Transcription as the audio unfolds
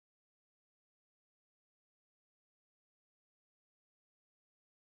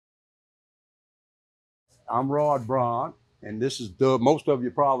I'm Rod Bryant, and this is Doug. Most of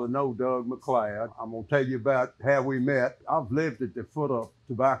you probably know Doug MacLeod. I'm going to tell you about how we met. I've lived at the foot of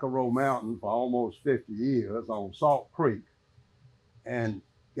Tobacco Road Mountain for almost 50 years on Salt Creek, and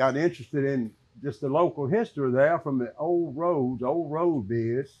got interested in just the local history there from the old roads, old road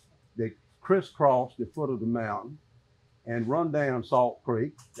beds that crisscross the foot of the mountain and run down Salt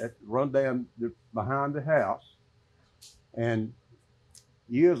Creek, that run down behind the house. And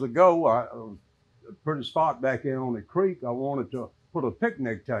years ago, a pretty spot back there on the creek, I wanted to put a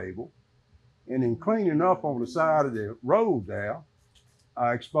picnic table. And in cleaning up on the side of the road there,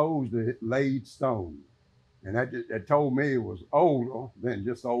 I exposed the laid stone. And that told me it was older than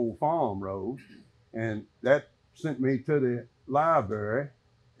just old farm road. And that sent me to the library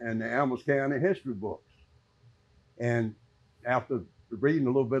and the Amherst County history books. And after reading a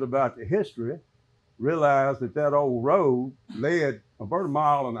little bit about the history, realized that old road led about 1.5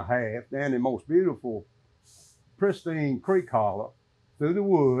 miles down the most beautiful, pristine creek hollow through the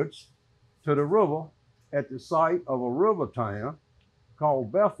woods to the river at the site of a river town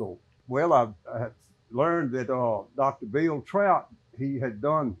called Bethel. Well, I learned that Dr. Bill Trout, he had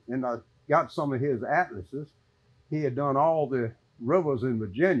done, and I got some of his atlases, he had done all the rivers in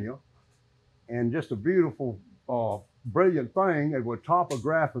Virginia, and just a beautiful, brilliant thing. They were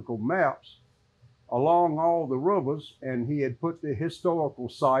topographical maps along all the rivers, and he had put the historical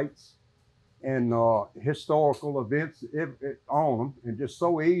sites and historical events on them, and just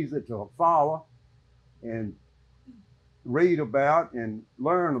so easy to follow and read about and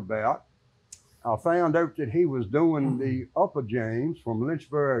learn about. I found out that he was doing the Upper James from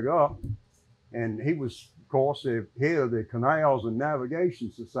Lynchburg up, and he was, of course, the head of the Canals and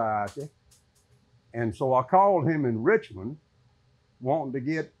Navigation Society. And so I called him in Richmond, wanting to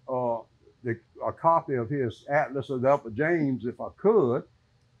get a copy of his Atlas of the Upper James if I could.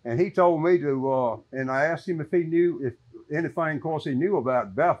 And he told me to, and I asked him if he knew, if anything, of course, he knew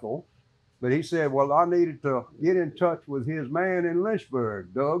about Bethel. But he said, well, I needed to get in touch with his man in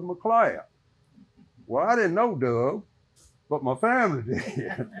Lynchburg, Doug MacLeod. Well, I didn't know Doug, but my family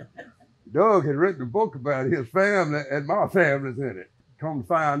did. Doug had written a book about his family, and my family's in it. Come to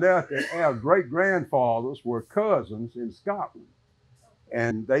find out that our great-grandfathers were cousins in Scotland.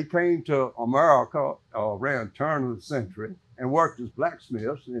 And they came to America around turn of the century and worked as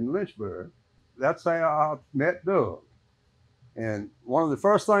blacksmiths in Lynchburg. That's how I met Doug. And one of the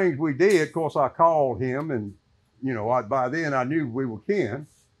first things we did, of course, I called him, and by then I knew we were kin.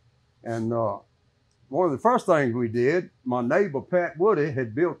 And one of the first things we did, my neighbor Pat Woody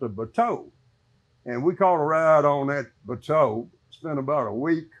had built a bateau, and we caught a ride on that bateau. Spent about a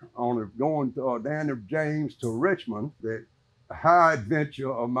week on it, going down to James to Richmond. The high adventure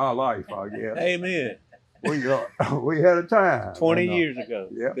of my life, I guess. Amen. We had a time. 20 years ago,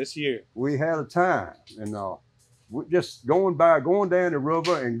 yeah, this year. We had a time, and we just going down the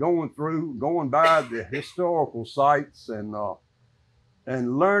river and going by the historical sites and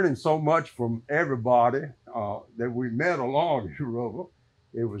learning so much from everybody that we met along the river.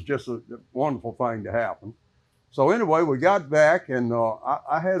 It was just a wonderful thing to happen. So anyway, we got back, and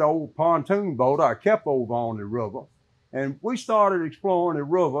I had an old pontoon boat I kept over on the river. And we started exploring the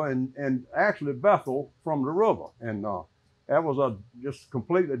river and actually Bethel from the river. And that was a just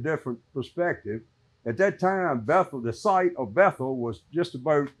completely different perspective. At that time, Bethel, the site of Bethel was just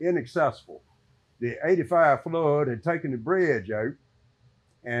about inaccessible. The 85 flood had taken the bridge out,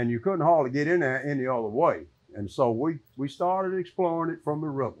 and you couldn't hardly get in there any other way. And so we started exploring it from the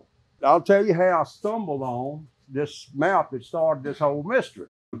river. I'll tell you how I stumbled on this map that started this whole mystery.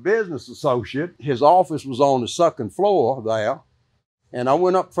 A business associate, his office was on the second floor there, and I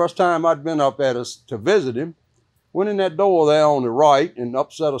went up, first time I'd been up to visit him, went in that door there on the right and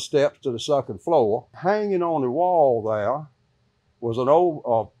up set of steps to the second floor. Hanging on the wall there was an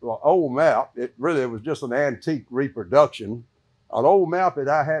old map. It was just an antique reproduction, an old map that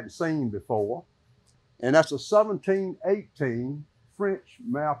I hadn't seen before, and that's a 1718 French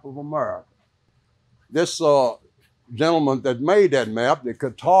map of America. This gentleman that made that map, the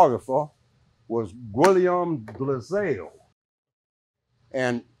cartographer, was William Glazell.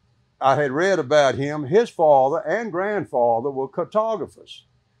 And I had read about him. His father and grandfather were cartographers.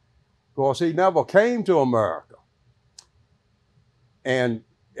 Of course, he never came to America. And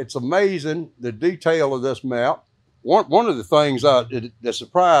it's amazing the detail of this map. One of the things that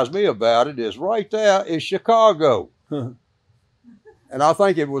surprised me about it is right there is Chicago. And I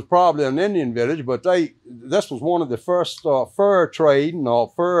think it was probably an Indian village, but this was one of the first fur trading,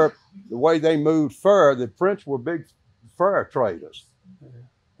 the way they moved fur. The French were big fur traders.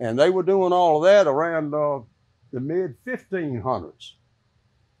 And they were doing all of that around the mid-1500s.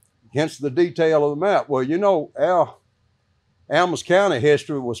 hence the detail of the map. Well, you know, our Amherst County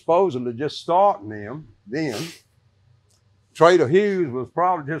history was supposedly just starting then. Trader Hughes was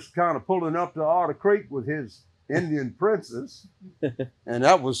probably just kind of pulling up to Otter Creek with his Indian princes, and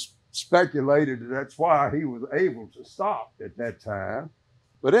that was speculated that's why he was able to stop at that time.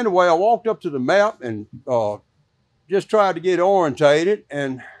 But anyway, I walked up to the map and just tried to get orientated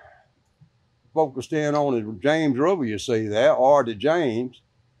and focused in on the James River, you see there, or the James,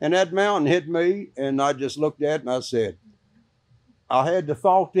 and that mountain hit me, and I just looked at it and I said, I had the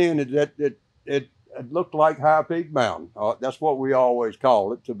thought then that it looked like High Peak Mountain. That's what we always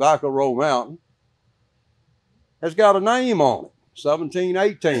call it. Tobacco Row Mountain has got a name on it,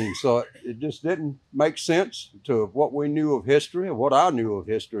 1718. So it just didn't make sense to what we knew of history, or what I knew of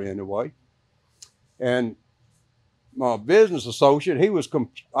history anyway. And my business associate,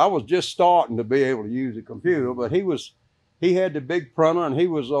 I was just starting to be able to use a computer, but he had the big printer and he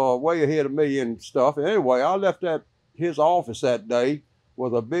was way ahead of me and stuff. And anyway, I left his office that day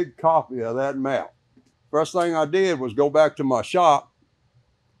with a big copy of that map. First thing I did was go back to my shop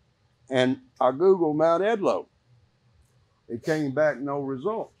and I Googled Mount Edlo. It came back no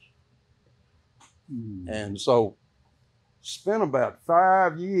results. And so spent about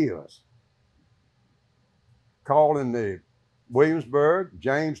 5 years calling the Williamsburg,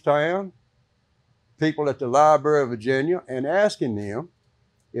 Jamestown, people at the Library of Virginia, and asking them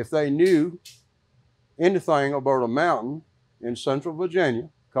if they knew anything about a mountain in central Virginia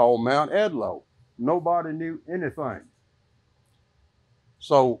called Mount Edlo. Nobody knew anything.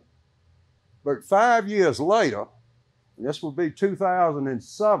 So, but 5 years later, and this would be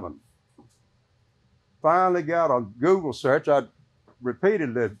 2007, finally got a Google search. I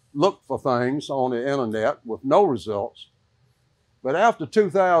repeatedly looked for things on the internet with no results. But after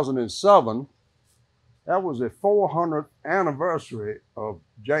 2007, that was the 400th anniversary of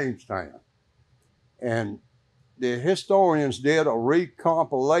Jamestown. And the historians did a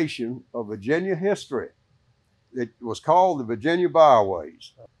recompilation of Virginia history. It was called the Virginia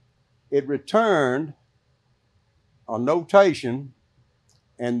Byways. It returned a notation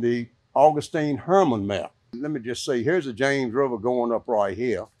and the Augustine Herman map. Let me just see, here's the James River going up right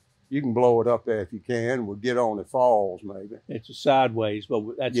here. You can blow it up there if you can. We'll get on the falls maybe. It's a sideways, but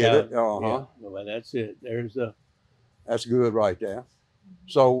that's yeah, yeah, well, that's it. That's good right there.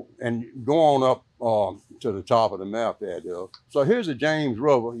 So, and go on up to the top of the map there, Doug. So here's the James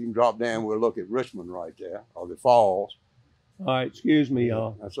River. You can drop down, we'll look at Richmond right there, or the falls. All right, excuse me,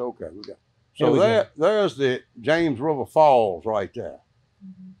 y'all. That's okay. So there's the James River Falls right there.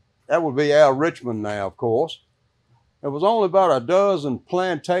 That would be our Richmond now, of course. There was only about a dozen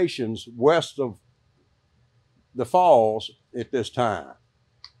plantations west of the falls at this time.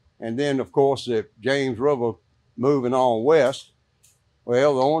 And then, of course, the James River moving on west.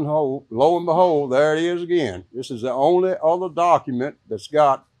 Well, lo and behold, there it is again. This is the only other document that's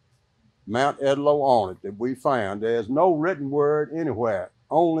got Mount Edlo on it that we found. There's no written word anywhere,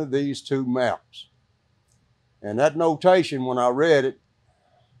 only these two maps. And that notation, when I read it,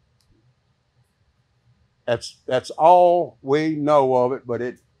 that's all we know of it, but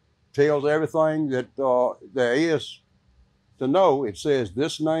it tells everything that there is to know. It says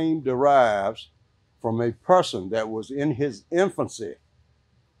this name derives from a person that was in his infancy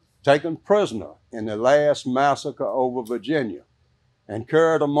taken prisoner in the last massacre over Virginia and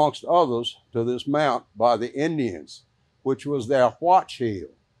carried amongst others to this mount by the Indians, which was their watch hill,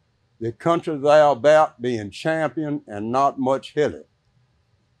 the country thereabout being champion and not much hilly.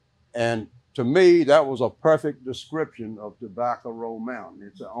 And to me, that was a perfect description of Tobacco Row Mountain.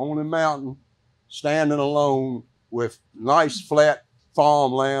 It's the only mountain standing alone with nice flat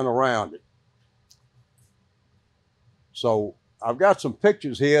farmland around it. So I've got some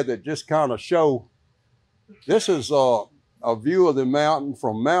pictures here that just kind of show, this is a view of the mountain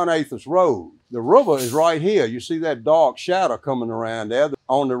from Mount Athos Road. The river is right here. You see that dark shadow coming around there.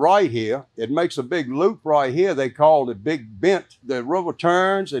 On the right here, it makes a big loop right here. They call it Big Bent. The river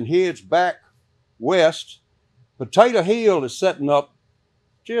turns and heads back west. Potato Hill is setting up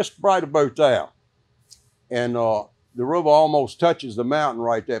just right about there. And the river almost touches the mountain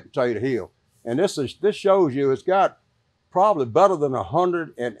right there, Potato Hill. And this shows you it's got probably better than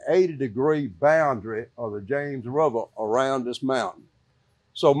 180-degree boundary of the James River around this mountain.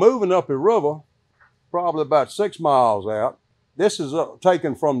 So moving up the river, probably about 6 miles out, this is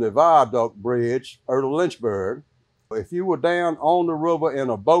taken from the viaduct bridge out of Lynchburg. If you were down on the river in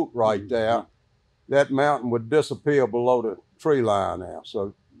a boat right there, that mountain would disappear below the tree line now.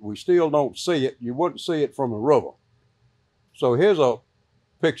 So we still don't see it. You wouldn't see it from the river. So here's a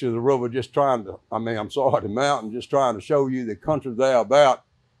picture of the river the mountain just trying to show you the country thereabout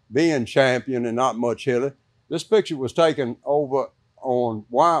being champion and not much hilly. This picture was taken over on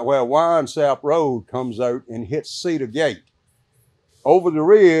where Wine Sap Road comes out and hits Cedar Gate. Over the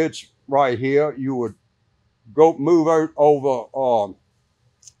ridge right here, you would move out over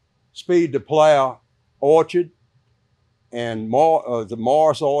Speed to Plow Orchard, and the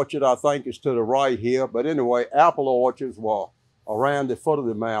Morris Orchard, I think, is to the right here. But anyway, apple orchards were around the foot of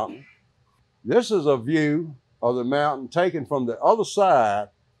the mountain. This is a view of the mountain taken from the other side,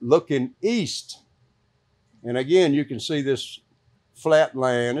 looking east. And again, you can see this flat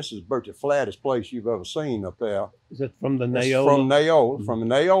land. This is about the flattest place you've ever seen up there. Is it from the It's Nayola? from the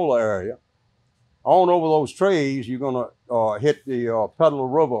Nayola area. On over those trees, you're gonna hit the Peddler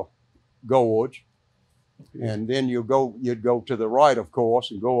River Gorge, and then you'd go to the right, of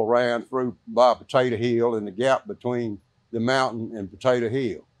course, and go around through by Potato Hill and the gap between the mountain and Potato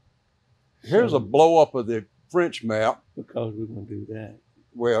Hill. Here's a blow up of the French map. Because we're going to do that.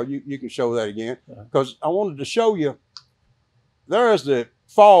 Well, you can show that again, because I wanted to show you. There's the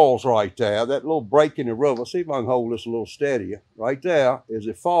falls right there, that little break in the river. See if I can hold this a little steadier. Right there is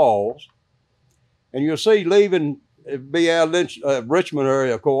the falls. And you'll see leaving, it'd be our Richmond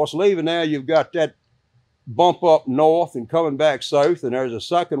area, of course. Leaving there, you've got that bump up north and coming back south. And there's a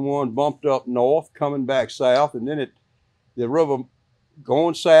second one bumped up north, coming back south. And then the river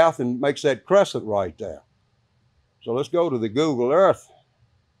going south and makes that crescent right there. So let's go to the Google Earth.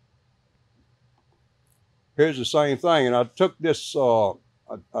 Here's the same thing, and I took this, I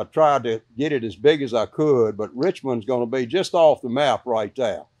tried to get it as big as I could, but Richmond's going to be just off the map right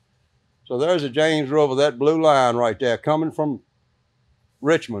there. So there's the James River, that blue line right there coming from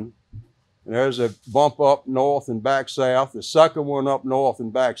Richmond. And there's a bump up north and back south. The second one up north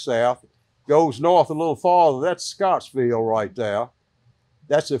and back south. Goes north a little farther. That's Scottsville right there.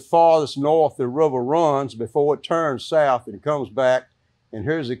 That's the farthest north the river runs before it turns south and comes back. And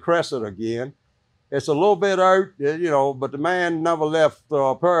here's the crescent again. It's a little bit out, you know, but the man never left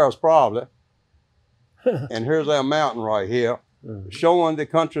Paris probably. And here's our mountain right here, showing the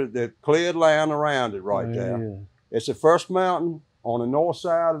country, the cleared land around it right there. Yeah. It's the first mountain on the north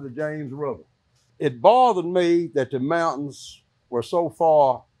side of the James River. It bothered me that the mountains were so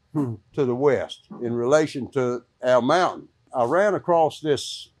far to the west in relation to our mountain. I ran across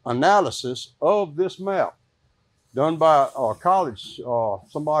this analysis of this map done by a college,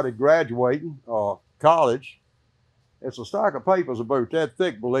 somebody graduating college. It's a stack of papers about that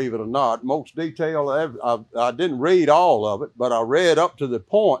thick, believe it or not. Most detail, I didn't read all of it, but I read up to the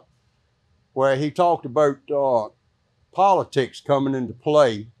point where he talked about politics coming into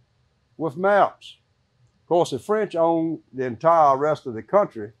play with maps. Of course, the French owned the entire rest of the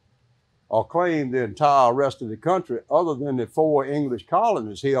country, or claimed the entire rest of the country, other than the 4 English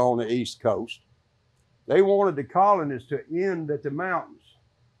colonies here on the East Coast. They wanted the colonies to end at the mountains.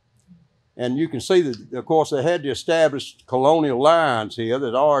 And you can see that, of course, they had to establish colonial lines here that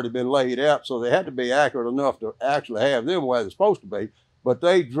had already been laid out, so they had to be accurate enough to actually have them where they're supposed to be. But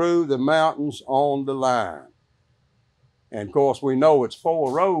they drew the mountains on the line. And, of course, we know it's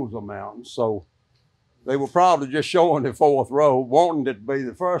 4 rows of mountains, so they were probably just showing the 4th row, wanting it to be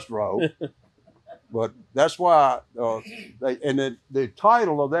the 1st row. But that's why, the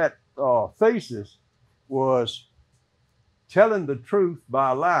title of that thesis was Telling the Truth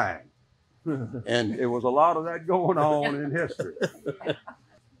by Lying. And it was a lot of that going on in history.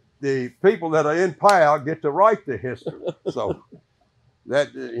 The people that are in power get to write the history. So that,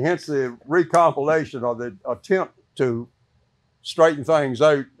 hence the recompilation or the attempt to straighten things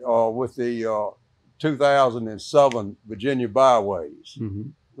out with the 2007 Virginia byways.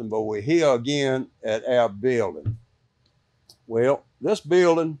 Mm-hmm. But we're here again at our building. Well, this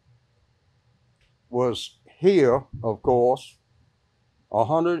building was here, of course,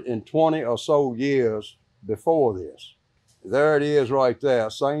 120 or so years before this. There it is right there,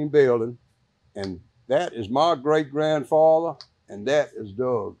 same building. And that is my great-grandfather, and that is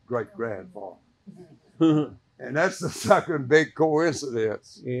Doug's great-grandfather. And that's the second big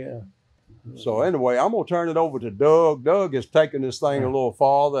coincidence. Yeah. So anyway, I'm going to turn it over to Doug. Doug has taken this thing a little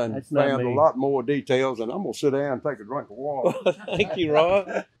farther and found a lot more details, and I'm going to sit down and take a drink of water. Thank you,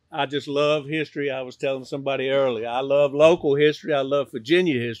 Rod. I just love history. I was telling somebody earlier, I love local history. I love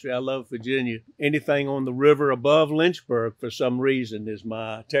Virginia history. I love Virginia. Anything on the river above Lynchburg, for some reason, is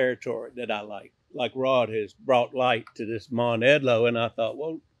my territory that I like. Like Rod has brought light to this Mount Edlo, and I thought,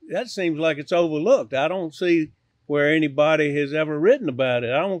 well, that seems like it's overlooked. I don't see where anybody has ever written about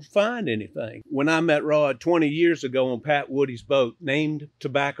it. I don't find anything. When I met Rod 20 years ago on Pat Woody's boat, named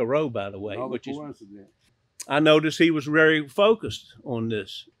Tobacco Row, by the way, which is, I noticed he was very focused on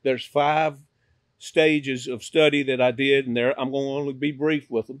this. There's 5 stages of study that I did, and I'm going to only be brief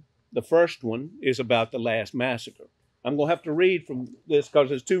with them. The first one is about the last massacre. I'm going to have to read from this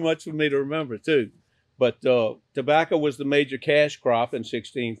because it's too much for me to remember, too. But tobacco was the major cash crop in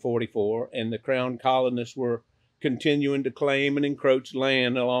 1644, and the crown colonists were continuing to claim and encroach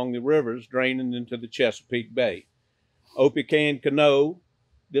land along the rivers draining into the Chesapeake Bay. Opie Cano,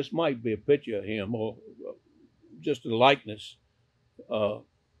 this might be a picture of him or just a likeness,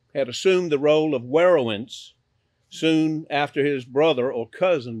 had assumed the role of Werowance soon after his brother or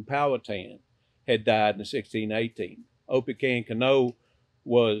cousin Powhatan had died in 1618. Opie Cano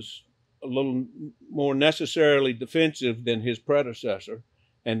was a little more necessarily defensive than his predecessor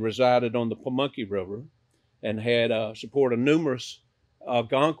and resided on the Pamunkey River and had support of numerous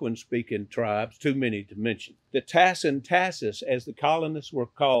Algonquin-speaking tribes, too many to mention. The Tassin-Tassis, as the colonists were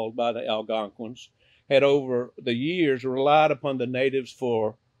called by the Algonquins, had over the years relied upon the natives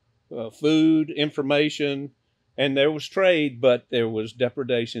for food, information, and there was trade, but there was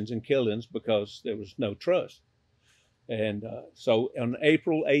depredations and killings because there was no trust. And so on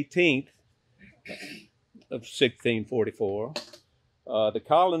April 18th of 1644, the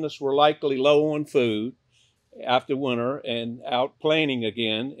colonists were likely low on food after winter and out planting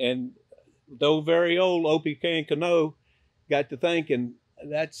again. And though very old, Opie Cano got to thinking,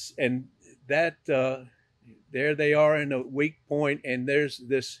 there they are in a weak point, and there's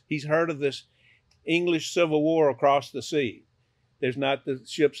this, he's heard of this English Civil War across the sea. There's not the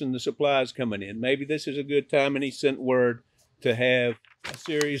ships and the supplies coming in. Maybe this is a good time, and he sent word to have a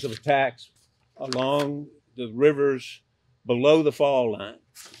series of attacks along the rivers below the fall line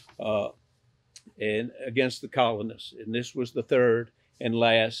and against the colonists. And this was the third and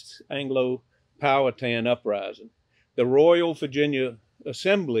last Anglo-Powhatan uprising. The Royal Virginia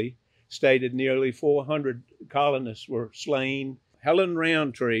Assembly stated nearly 400 colonists were slain. Helen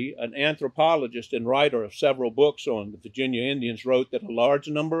Roundtree, an anthropologist and writer of several books on the Virginia Indians, wrote that a large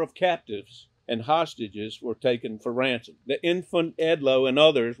number of captives and hostages were taken for ransom. The infant Edlo and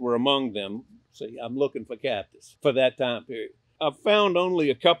others were among them. See, I'm looking for captives for that time period. I've found only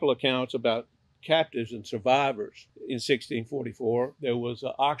a couple accounts about captives and survivors in 1644. There was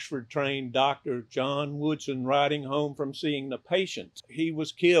an Oxford-trained Dr. John Woodson riding home from seeing the patient. He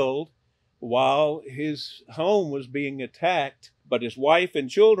was killed while his home was being attacked, but his wife and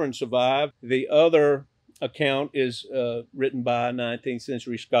children survived. The other account is written by a 19th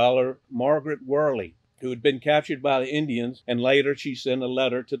century scholar, Margaret Worley, who had been captured by the Indians, and later she sent a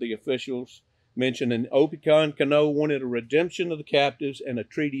letter to the officials mentioning Opie Cano wanted a redemption of the captives and a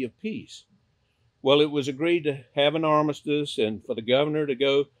treaty of peace. Well, it was agreed to have an armistice and for the governor to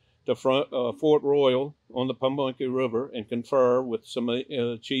go to Fort Royal on the Pamunkey River and confer with some of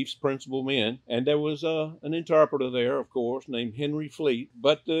the chief's principal men. And there was an interpreter there, of course, named Henry Fleet.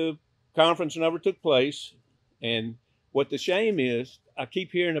 But the conference never took place. And what the shame is, I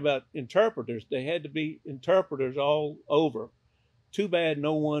keep hearing about interpreters. They had to be interpreters all over. Too bad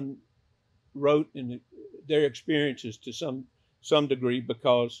no one wrote in their experiences to some degree,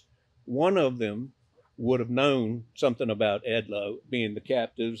 because one of them would have known something about Edlo, being the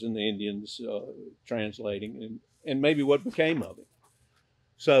captives and the Indians translating, and maybe what became of it.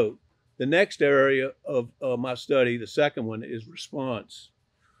 So the next area of my study, the second one, is response.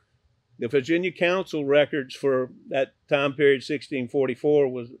 The Virginia Council records for that time period,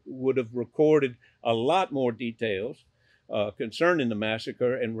 1644, would have recorded a lot more details concerning the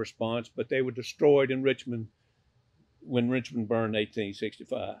massacre and response, but they were destroyed in Richmond when Richmond burned in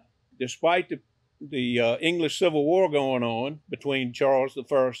 1865. Despite the English Civil War going on between Charles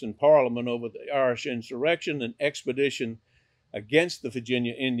I and Parliament over the Irish insurrection, an expedition against the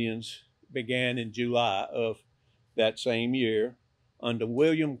Virginia Indians began in July of that same year under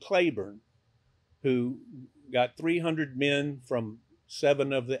William Claiborne, who got 300 men from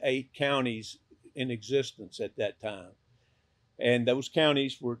 7 of the 8 counties in existence at that time. And those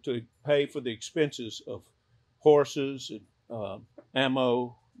counties were to pay for the expenses of horses and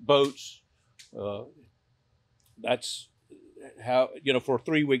ammo, boats. That's how, for a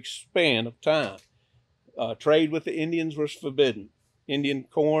 3-week span of time. Trade with the Indians was forbidden. Indian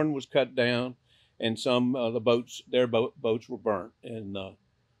corn was cut down, and some of the boats, their boats were burnt in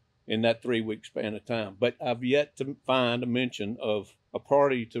that 3-week span of time. But I've yet to find a mention of a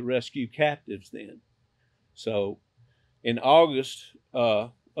party to rescue captives then. So in August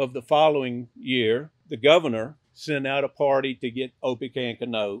of the following year, the governor sent out a party to get Opie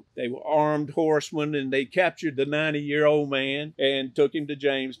Cano. They were armed horsemen, and they captured the 90-year-old man and took him to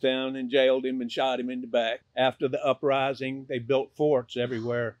Jamestown and jailed him and shot him in the back. After the uprising, they built forts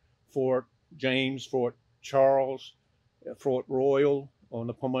everywhere. Fort James, Fort Charles, Fort Royal, on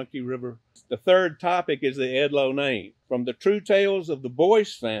the Pamunkey River. The third topic is the Edlo name. From the True Tales of the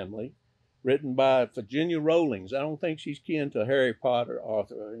Boyce Family, written by Virginia Rawlings. I don't think she's kin to Harry Potter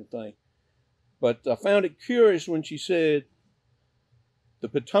author or anything. But I found it curious when she said the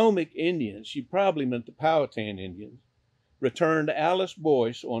Potomac Indians, she probably meant the Powhatan Indians, returned Alice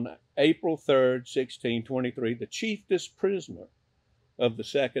Boyce on April 3rd, 1623, the chiefest prisoner of the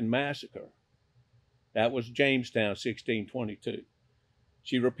Second Massacre. That was Jamestown, 1622.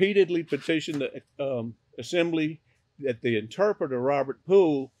 She repeatedly petitioned the Assembly that the interpreter, Robert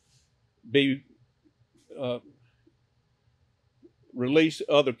Poole, be release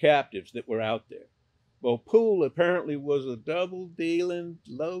other captives that were out there. Well, Poole apparently was a double-dealing,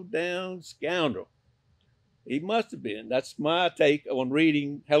 low-down scoundrel. He must have been. That's my take on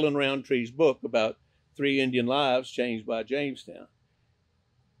reading Helen Roundtree's book about 3 Indian lives changed by Jamestown.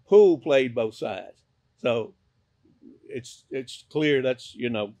 Poole played both sides. So it's clear that's,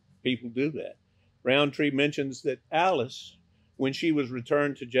 people do that. Roundtree mentions that Alice, when she was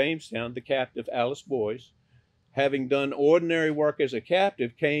returned to Jamestown, the captive Alice Boyce, having done ordinary work as a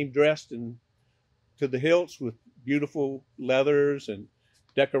captive, came dressed to the hilts with beautiful leathers and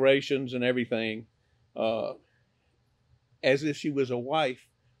decorations and everything, as if she was a wife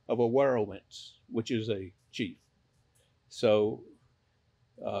of a werowance, which is a chief. So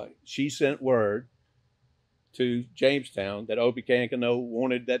she sent word to Jamestown that Opechancanough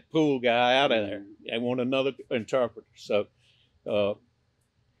wanted that Poole guy out of there. They want another interpreter. So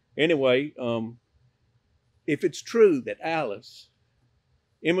anyway, if it's true that Alice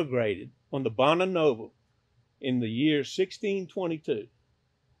immigrated on the Bona Nova in the year 1622,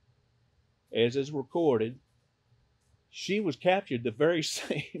 as is recorded, she was captured the very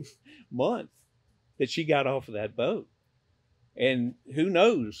same month that she got off of that boat. And who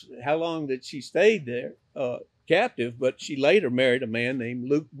knows how long that she stayed there captive, but she later married a man named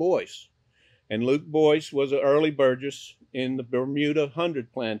Luke Boyce. And Luke Boyce was an early Burgess in the Bermuda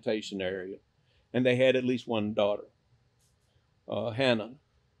 100 plantation area. And they had at least one daughter, Hannah.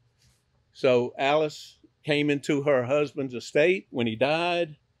 So Alice came into her husband's estate when he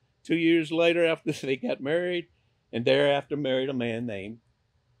died 2 years later after they got married, and thereafter married a man named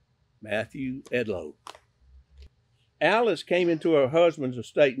Matthew Edlo. Alice came into her husband's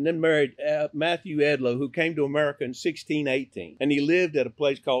estate and then married Matthew Edlo, who came to America in 1618. And he lived at a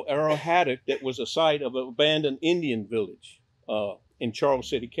place called Arrowhattock that was a site of an abandoned Indian village in Charles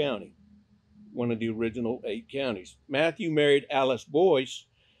City County, one of the original 8 counties. Matthew married Alice Boyce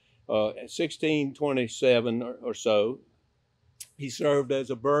at 1627 or so. He served as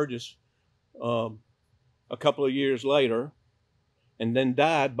a Burgess a couple of years later and then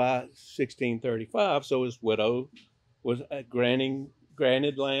died by 1635. So his widow was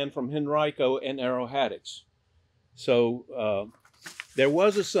granted land from Henrico and Arrowhattocks. So there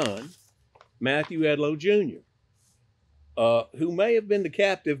was a son, Matthew Edlo Jr., who may have been the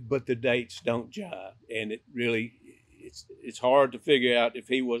captive, but the dates don't jive. And it's hard to figure out if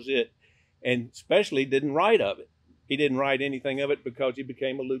he was it, and especially didn't write of it. He didn't write anything of it because he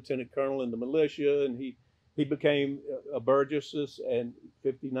became a lieutenant colonel in the militia, and he became a Burgess in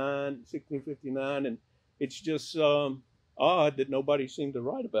 1659, and it's just odd that nobody seemed to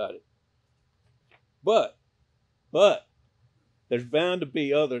write about it. But there's bound to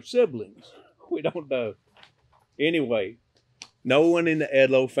be other siblings. We don't know. Anyway, no one in the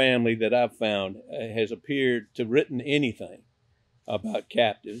Edlo family that I've found has appeared to written anything about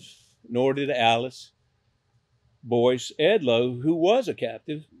captives, nor did Alice Boyce Edlo, who was a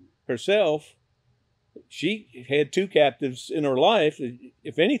captive herself. She had 2 captives in her life.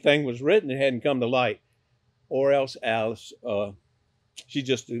 If anything was written, it hadn't come to light. Or else Alice, she's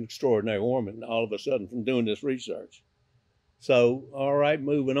just an extraordinary woman all of a sudden from doing this research. So, all right,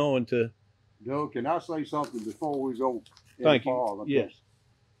 moving on to... Doug, can I say something before we go? Thank you. Yes.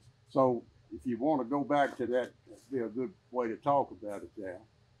 So, if you want to go back to that, that'd be a good way to talk about it there.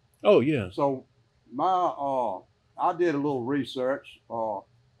 Oh, yeah. So, I did a little research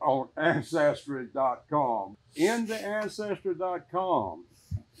on Ancestry.com. In the Ancestry.com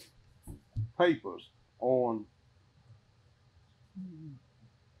papers on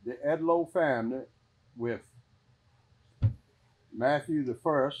the Edlo family with Matthew the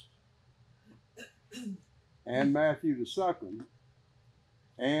First and Matthew the Second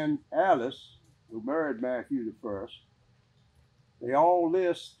and Alice, who married Matthew the First, they all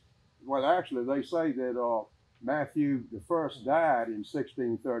list, well, actually they say that Matthew the First died in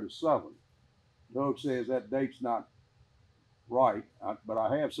 1637. Doug says that date's not right, but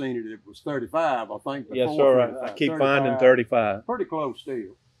I have seen it. It was 35, I think. Yes, sir. I keep finding 35. Pretty close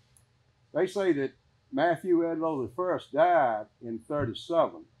still. They say that Matthew Edlo I died in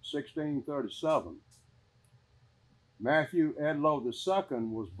 1637. Matthew Edlo II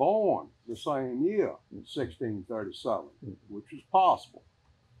was born the same year, in 1637, which is possible.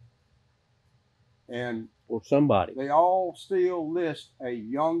 And or somebody. They all still list a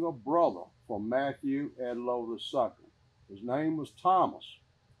younger brother from Matthew Edlo II. His name was Thomas.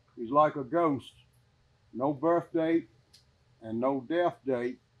 He's like a ghost. No birth date and no death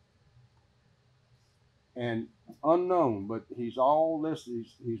date, and unknown, but he's all listed.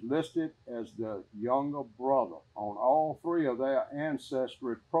 He's listed as the younger brother on all three of their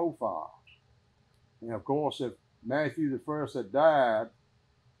ancestry profiles. And of course, if Matthew I had died,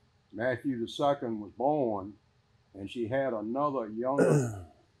 Matthew II was born, and he had another younger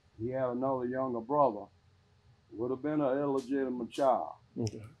brother, would have been an illegitimate child.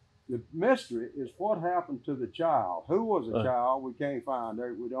 Okay. The mystery is what happened to the child. Who was the child? We can't find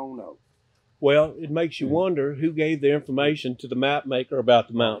out. We don't know. Well, it makes you wonder who gave the information to the map maker about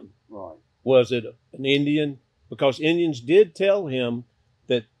the mountain. Right. Was it an Indian? Because Indians did tell him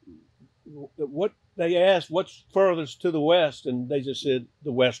that what they asked, what's furthest to the west, and they just said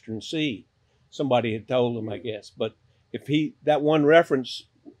the Western Sea. Somebody had told them, I guess. But if that one reference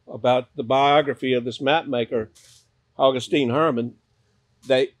about the biography of this map maker, Augustine Herman,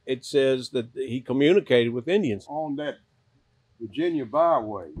 it says that he communicated with Indians. On that Virginia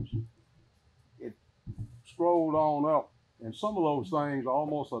byways, it scrolled on up, and some of those things are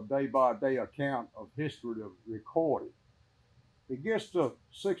almost a day-by-day account of history that recorded. It gets to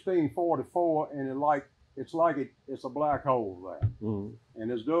 1644, and it's a black hole there. Mm-hmm.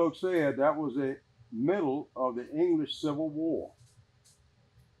 And as Doug said, that was the middle of the English Civil War,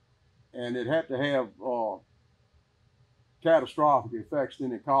 and it had to have catastrophic effects in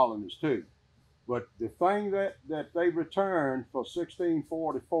the colonies too. But the thing that they returned for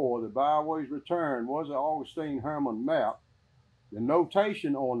 1644, the byways returned, was the Augustine Herman map, the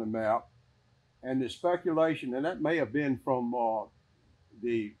notation on the map, and the speculation, and that may have been from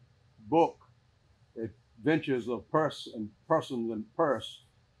the book Adventures of Persons and Purse.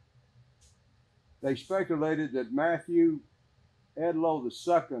 They speculated that Matthew Edlo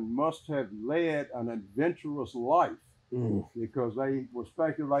II must have led an adventurous life, because they were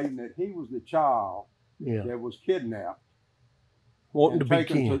speculating that he was the child that was kidnapped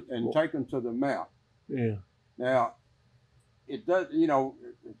and taken to the mount. Yeah. Now, it does.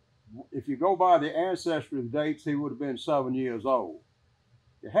 If you go by the ancestry dates, he would have been 7 years old.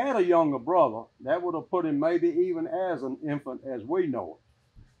 He had a younger brother that would have put him maybe even as an infant as we know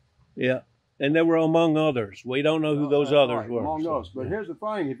it. Yeah. And they were among others. We don't know who those others were. Among us. But here's the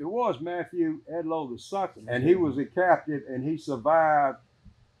thing. If it was Matthew Edlo II, and he was a captive, and he survived,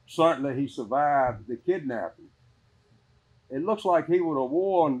 certainly he survived the kidnapping, it looks like he would have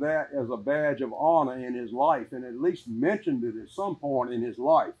worn that as a badge of honor in his life, and at least mentioned it at some point in his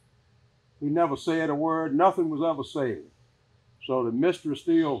life. He never said a word. Nothing was ever said. So the mystery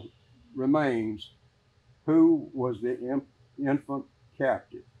still remains. Who was the infant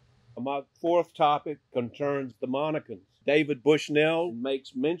captive? My fourth topic concerns the Monacans. David Bushnell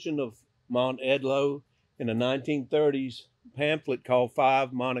makes mention of Mount Edlo in a 1930s pamphlet called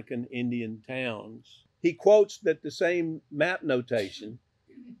 5 Monacan Indian Towns. He quotes that the same map notation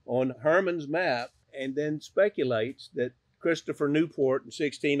on Herman's map, and then speculates that Christopher Newport in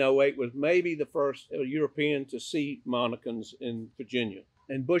 1608 was maybe the first European to see Monacans in Virginia.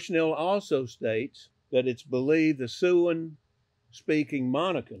 And Bushnell also states that it's believed the Siouan-speaking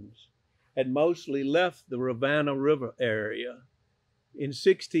Monacans had mostly left the Rivanna River area in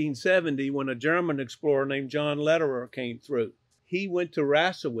 1670 when a German explorer named John Lederer came through. He went to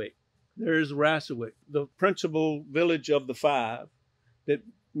Rassawick. There's Rassawick, the principal village of the 5 that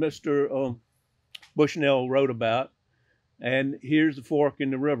Mr. Bushnell wrote about. And here's the fork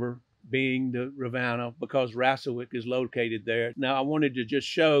in the river, being the Rivanna, because Rassawick is located there. Now, I wanted to just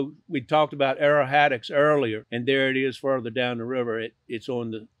show, we talked about arrow haddocks earlier, and there it is further down the river. It's on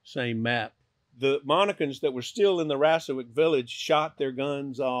the same map. The Monacans that were still in the Rassawick village shot their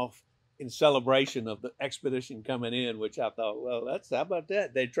guns off in celebration of the expedition coming in, which I thought, well, how about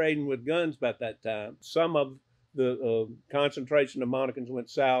that? They're trading with guns about that time. Some of the concentration of Monacans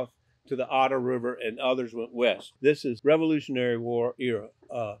went south to the Otter River, and others went west. This is Revolutionary War era.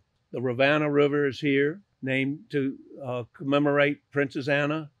 The Rivanna River is here, named to commemorate Princess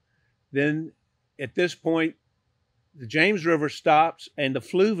Anna. Then at this point, the James River stops and the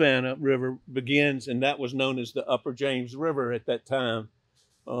Fluvanna River begins, and that was known as the Upper James River at that time.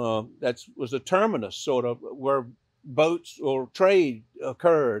 That was a terminus, sort of, where boats or trade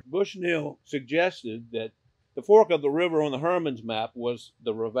occurred. Bushnell suggested that the The fork of the river on the Herman's map was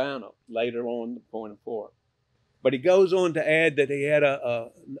the Rivanna, later on the Point of Fork. But he goes on to add that he had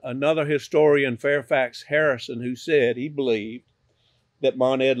another historian, Fairfax Harrison, who said he believed that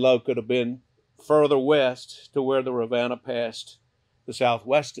Mount Edlo could have been further west to where the Rivanna passed the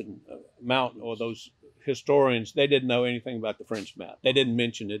southwestern mountain. Or those historians, they didn't know anything about the French map. They didn't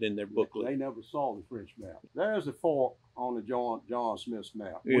mention it in their booklet. They never saw the French map. There's a fork on the John Smith's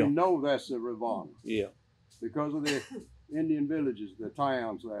map. Yeah. We know that's the Rivanna. Yeah. Because of the Indian villages, the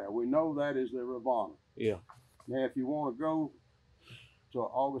towns there. We know that is the Rivanna. Yeah. Now, if you want to go to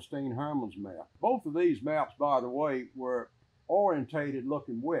Augustine Herman's map, both of these maps, by the way, were orientated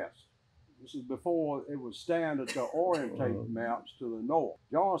looking west. This is before it was standard to orientate maps to the north.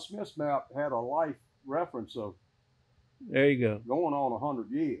 John Smith's map had a life reference of There you go. going on 100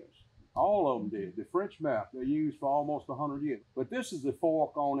 years. All of them did. The French map they used for almost 100 years. But this is the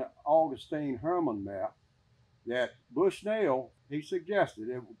fork on the Augustine Herman map that Bushnell, he suggested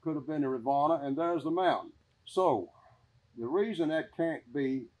it could have been the Rivanna, and there's the mountain. So the reason that can't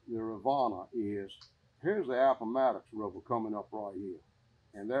be the Rivanna is, here's the Appomattox River coming up right here.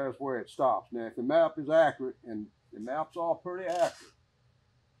 And there's where it stops. Now, if the map is accurate, and the maps are pretty accurate,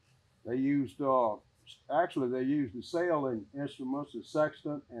 they used, actually they used the sailing instruments, the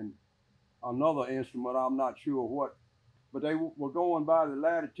sextant, and another instrument, I'm not sure what, but they were going by the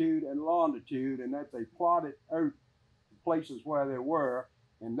latitude and longitude, and that they plotted out the places where they were,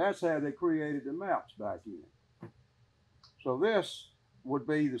 and that's how they created the maps back then. So this would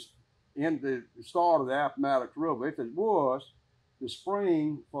be the start of the Appomattox River. If it was, the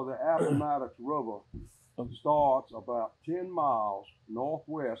spring for the Appomattox River starts about 10 miles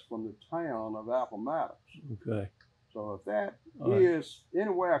northwest from the town of Appomattox. Okay. So if that is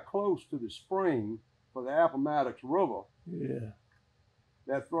anywhere close to the spring for the Appomattox River, yeah,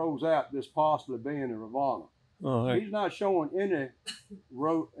 that throws out this possibly being the Rivanna. All right. He's not showing any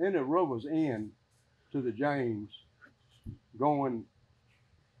rivers in to the James going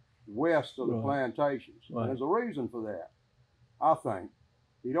west of the plantations. Right. There's a reason for that, I think.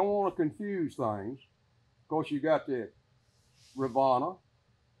 You don't want to confuse things. Of course, you got the Rivanna,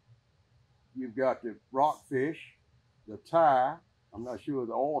 you've got the rockfish, the tie. I'm not sure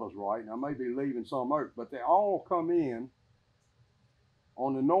the order's right, and I may be leaving some out, but they all come in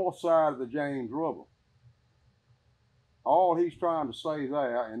on the north side of the James River. All he's trying to say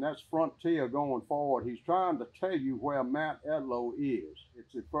there, and that's frontier going forward, he's trying to tell you where Mount Edlo is.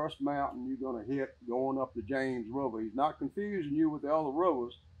 It's the first mountain you're going to hit going up the James River. He's not confusing you with the other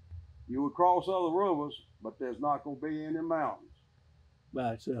rivers. You would cross other rivers, but there's not going to be any mountains.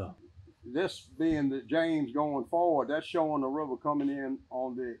 By itself. This being the James going forward, that's showing the river coming in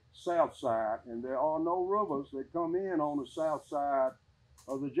on the south side, and there are no rivers that come in on the south side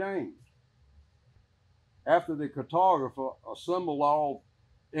of the James. After the cartographer assembled all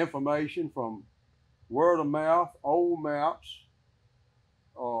information from word of mouth, old maps,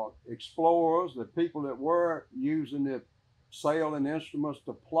 explorers, the people that were using the sailing instruments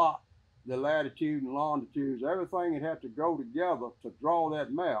to plot the latitude and longitudes, everything had to go together to draw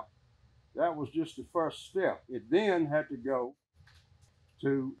that map. That was just the first step. It then had to go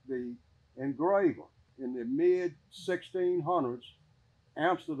to the engraver. In the mid-1600s,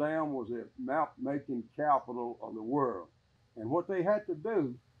 Amsterdam was the map-making capital of the world. And what they had to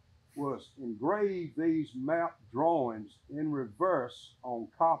do was engrave these map drawings in reverse on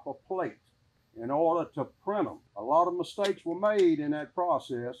copper plate in order to print them. A lot of mistakes were made in that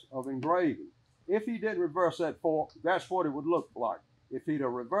process of engraving. If he didn't reverse that fork, that's what it would look like. If he'd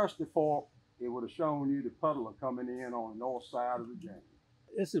have reversed the fork, it would have shown you the peddler coming in on the north side of the James.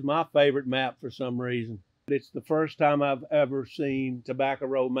 This is my favorite map for some reason. It's the first time I've ever seen Tobacco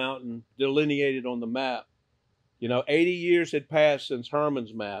Road Mountain delineated on the map. You know, 80 years had passed since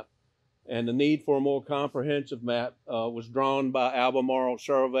Herman's map, and the need for a more comprehensive map was drawn by Albemarle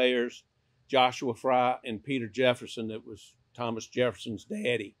surveyors Joshua Fry and Peter Jefferson. That was Thomas Jefferson's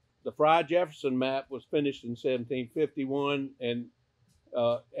daddy. The Fry-Jefferson map was finished in 1751 and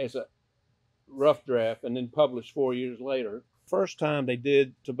as a rough draft, and then published 4 years later. First time they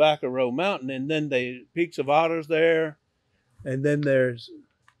did Tobacco Road Mountain, and then the Peaks of Otters there, and then there's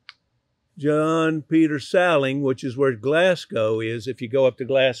John Peter Salling, which is where Glasgow is. If you go up to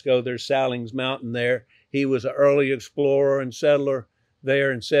Glasgow, there's Salling's Mountain there. He was an early explorer and settler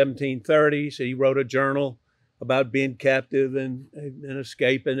there in 1730s. So he wrote a journal about being captive and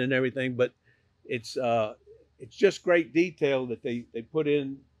escaping and everything. But it's just great detail that they put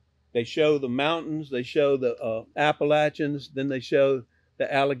in. They show the mountains, they show the Appalachians, then they show the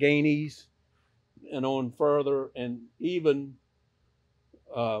Alleghenies and on further, and even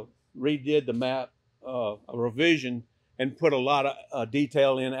redid the map a revision and put a lot of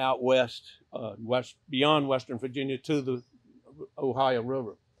detail in out west, beyond Western Virginia to the Ohio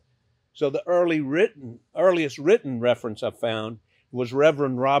River. So the earliest written reference I found was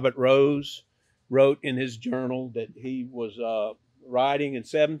Reverend Robert Rose wrote in his journal that he was riding in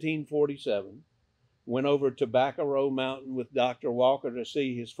 1747, went over Tobacco Row Mountain with Dr. Walker to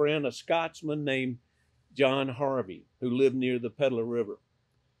see his friend, a Scotsman named John Harvey, who lived near the Peddler River.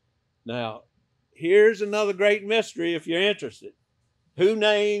 Now, here's another great mystery if you're interested. Who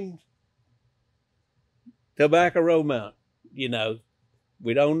named Tobacco Row Mountain? You know,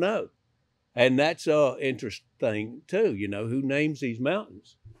 we don't know. And that's interesting too, you know, who names these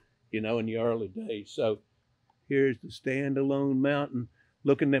mountains, you know, in the early days. So here's the standalone mountain.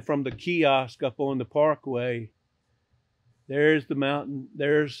 Looking at from the kiosk up on the parkway, there's the mountain,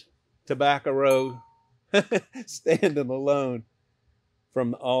 there's Tobacco Row standing alone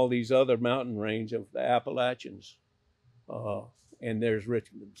from all these other mountain range of the Appalachians. And there's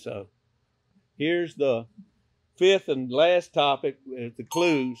Richmond. So here's the fifth and last topic, the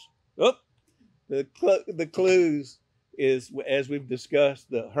clues. Oh, the clues is, as we've discussed,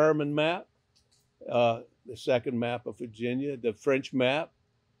 the Herman map, the second map of Virginia, the French map,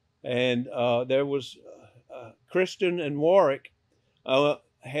 and there was Christian and Warwick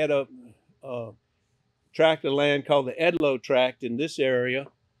had a tract of land called the Edlo tract in this area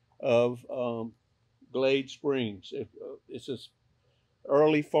of Glade Springs. It's a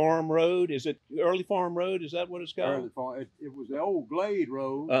early farm road. Is it early farm road? Is that what it's called? Early farm. It was the old Glade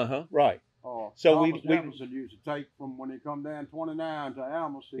Road. Right. So Thomas Jefferson used to take from when he come down 29 to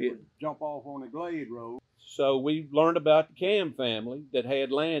Amherst, he would jump off on the Glade Road. So we learned about the Cam family that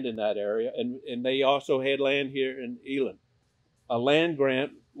had land in that area, and they also had land here in Elan. A land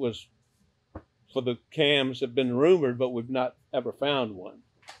grant was for the Cams have been rumored, but we've not ever found one.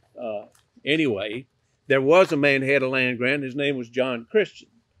 Anyway, there was a man who had a land grant. His name was John Christian.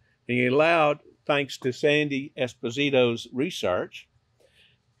 And he allowed, thanks to Sandy Esposito's research,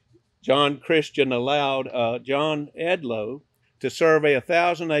 John Christian allowed John Edlo to survey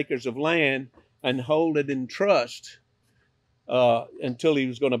 1,000 acres of land and hold it in trust until he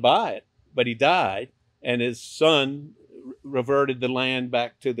was going to buy it. But he died, and his son reverted the land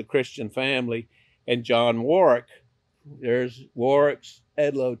back to the Christian family. And John Warwick, there's Warwick's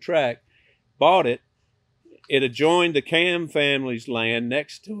Edlo tract, bought it. It adjoined the Cam family's land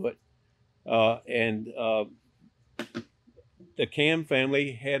next to it. The Cam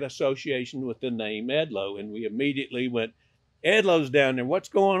family had association with the name Edlo, and we immediately went, Edlo's down there, what's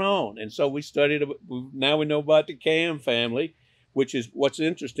going on? And so we studied, now we know about the Cam family, which is what's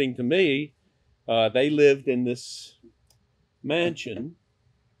interesting to me. They lived in this mansion,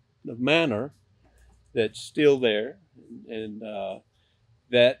 the manor, that's still there, and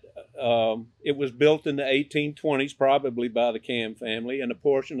it was built in the 1820s, probably by the Cam family, and a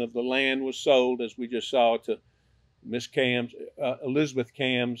portion of the land was sold, as we just saw, to Miss Cam's, Elizabeth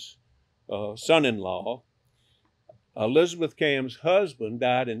Cam's son-in-law. Elizabeth Cam's husband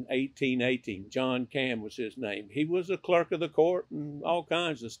died in 1818. John Cam was his name. He was a clerk of the court and all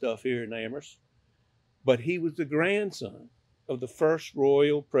kinds of stuff here in Amherst, but he was the grandson of the first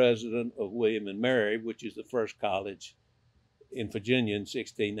royal president of William and Mary, which is the first college in Virginia in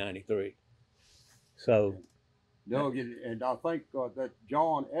 1693. So, Doug, and I think that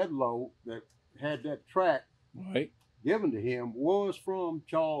John Edlo that had that tract right, given to him was from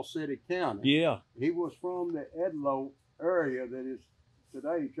Charles City County. Yeah. He was from the Edlo area that is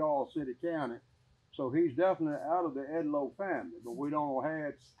today Charles City County. So he's definitely out of the Edlo family, but we don't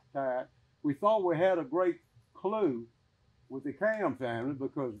have that. We thought we had a great clue with the Cam family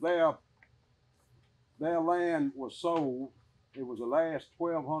because their land was sold. It was the last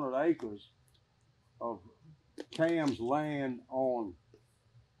 1,200 acres of Cam's land on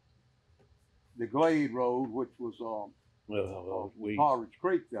the Glade Road, which was Partridge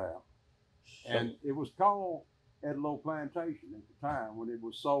Creek there. And it was called Edlo Plantation at the time when it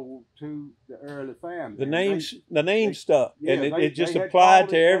was sold to the early family. The name stuck, yeah, and it just applied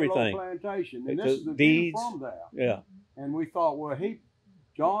to everything. Edlo Plantation, and this is the view from there. Yeah. And we thought, well,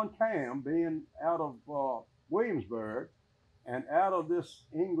 John Cam, being out of Williamsburg and out of this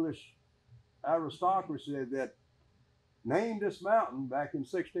English aristocracy that named this mountain back in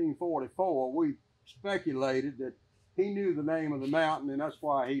 1644, we speculated that he knew the name of the mountain, and that's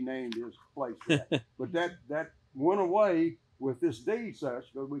why he named his place that. But that went away with this deed search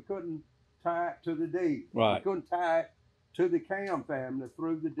because we couldn't tie it to the deed. Right. We couldn't tie it to the Cam family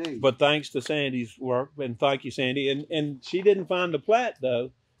through the deed. But thanks to Sandy's work, and thank you, Sandy. And she didn't find the plat,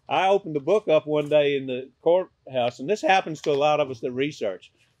 though. I opened the book up one day in the courthouse, and this happens to a lot of us that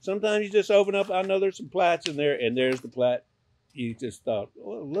research. Sometimes you just open up, I know there's some plats in there, and there's the plat. You just thought,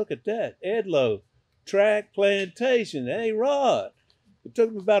 oh, look at that. Edlo, tract plantation. Hey, Rod. It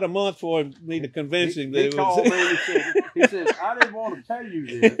took me about a month for me to convince him that he it called was. me and he said, I didn't want to tell you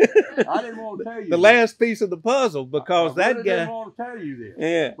this. I didn't want to tell you The this. last piece of the puzzle, because I that really guy. didn't want to tell you this.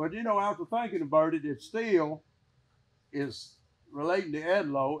 Yeah. But you know, after thinking about it, it still is relating to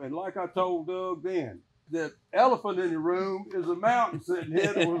Edlo. And like I told Doug then, the elephant in the room is a mountain sitting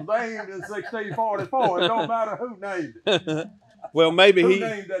here that was named in 1644. It don't matter who named it. Well, maybe Who he.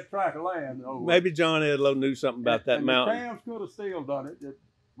 named that tract of land? Maybe John Edlo knew something about that and mountain. The Tams could have still done it.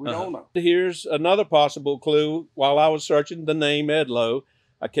 We don't know. Here's another possible clue. While I was searching the name Edlo,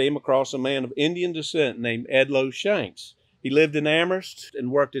 I came across a man of Indian descent named Edlo Shanks. He lived in Amherst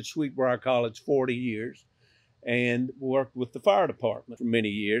and worked at Sweetbriar College 40 years and worked with the fire department for many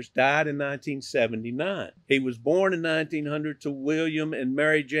years, died in 1979. He was born in 1900 to William and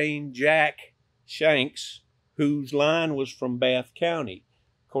Mary Jane Jack Shanks, whose line was from Bath County.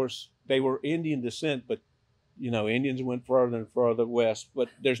 Of course, they were Indian descent, but you know, Indians went further and further west, but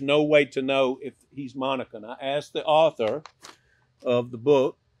there's no way to know if he's Monacan. I asked the author of the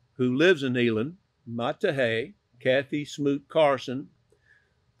book, who lives in Elan, Matahay, Kathy Smoot Carson.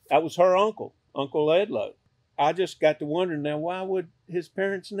 That was her uncle, Uncle Edlo. I just got to wondering now, why would his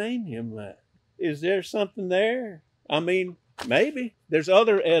parents name him that? Is there something there? I mean, maybe. There's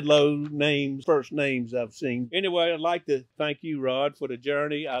other Edlo names, first names I've seen. Anyway, I'd like to thank you, Rod, for the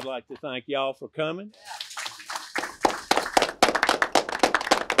journey. I'd like to thank y'all for coming.